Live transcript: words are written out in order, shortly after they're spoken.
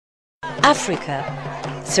Africa.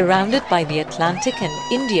 Surrounded by the Atlantic and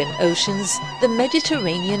Indian Oceans, the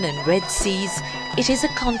Mediterranean and Red Seas, it is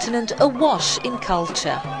a continent awash in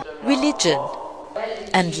culture, religion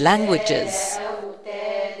and languages.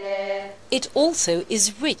 It also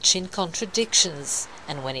is rich in contradictions,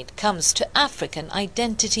 and when it comes to African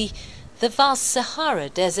identity, the vast Sahara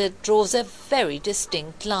Desert draws a very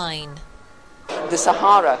distinct line. The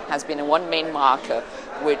Sahara has been one main marker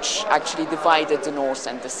which actually divided the North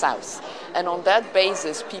and the South. And on that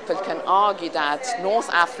basis, people can argue that North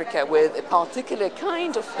Africa, with a particular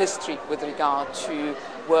kind of history with regard to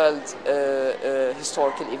world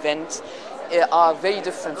historical events, are very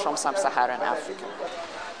different from sub-Saharan Africa.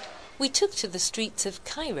 We took to the streets of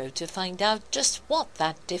Cairo to find out just what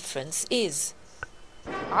that difference is.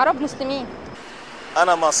 عرب مسلمين.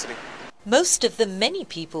 أنا مصري. Most of the many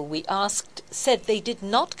people we asked said they did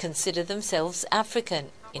not consider themselves African.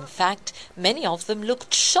 In fact, many of them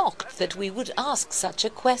looked shocked that we would ask such a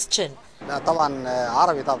question.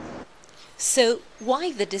 So,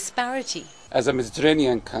 why the disparity? As a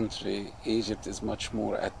Mediterranean country, Egypt is much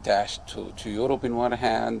more attached to Europe in one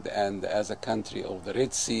hand, and as a country of the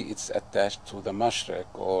Red Sea, it's attached to the Mashriq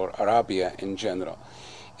or Arabia in general.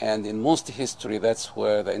 And in most history, that's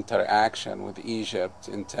where the interaction with Egypt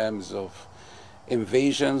in terms of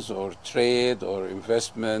invasions or trade or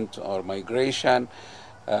investment or migration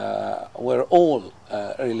were all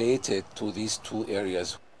related to these two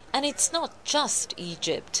areas. And it's not just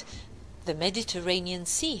Egypt. The Mediterranean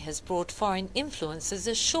Sea has brought foreign influences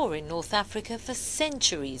ashore in North Africa for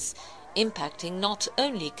centuries, impacting not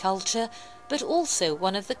only culture, but also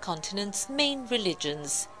one of the continent's main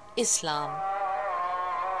religions, Islam.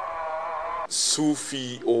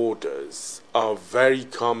 Sufi orders are very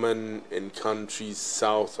common in countries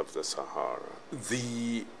south of the Sahara.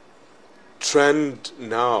 The trend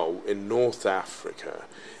now in North Africa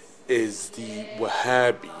is the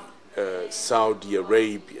Wahhabi, Saudi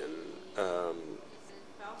Arabian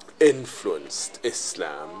influenced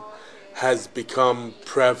Islam has become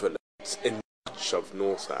prevalent in much of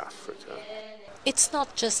North Africa. It's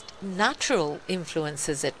not just natural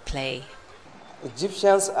influences at play.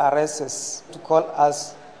 Egyptians are racist to call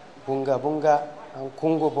us Bunga Bunga and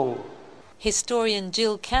Kungo Bungo. Historian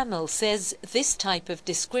Jill Camel says this type of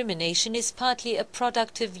discrimination is partly a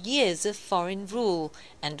product of years of foreign rule,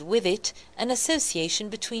 and with it, an association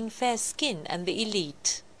between fair skin and the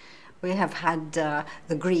elite. We have had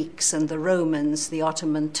the Greeks and the Romans, the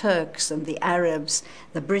Ottoman Turks and the Arabs,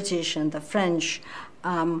 the British and the French,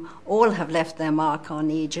 all have left their mark on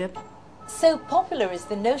Egypt. So popular is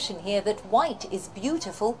the notion here that white is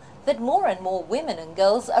beautiful that more and more women and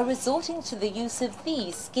girls are resorting to the use of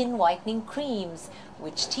these skin-whitening creams,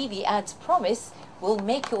 which TV ads promise will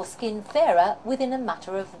make your skin fairer within a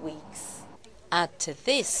matter of weeks. Add to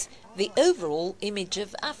this the overall image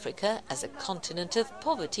of Africa as a continent of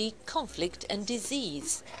poverty, conflict and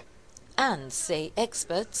disease. And, say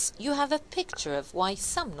experts, you have a picture of why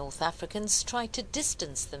some North Africans try to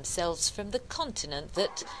distance themselves from the continent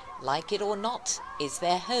that, like it or not, is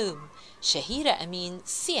their home. Shahira Amin,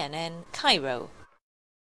 CNN, Cairo.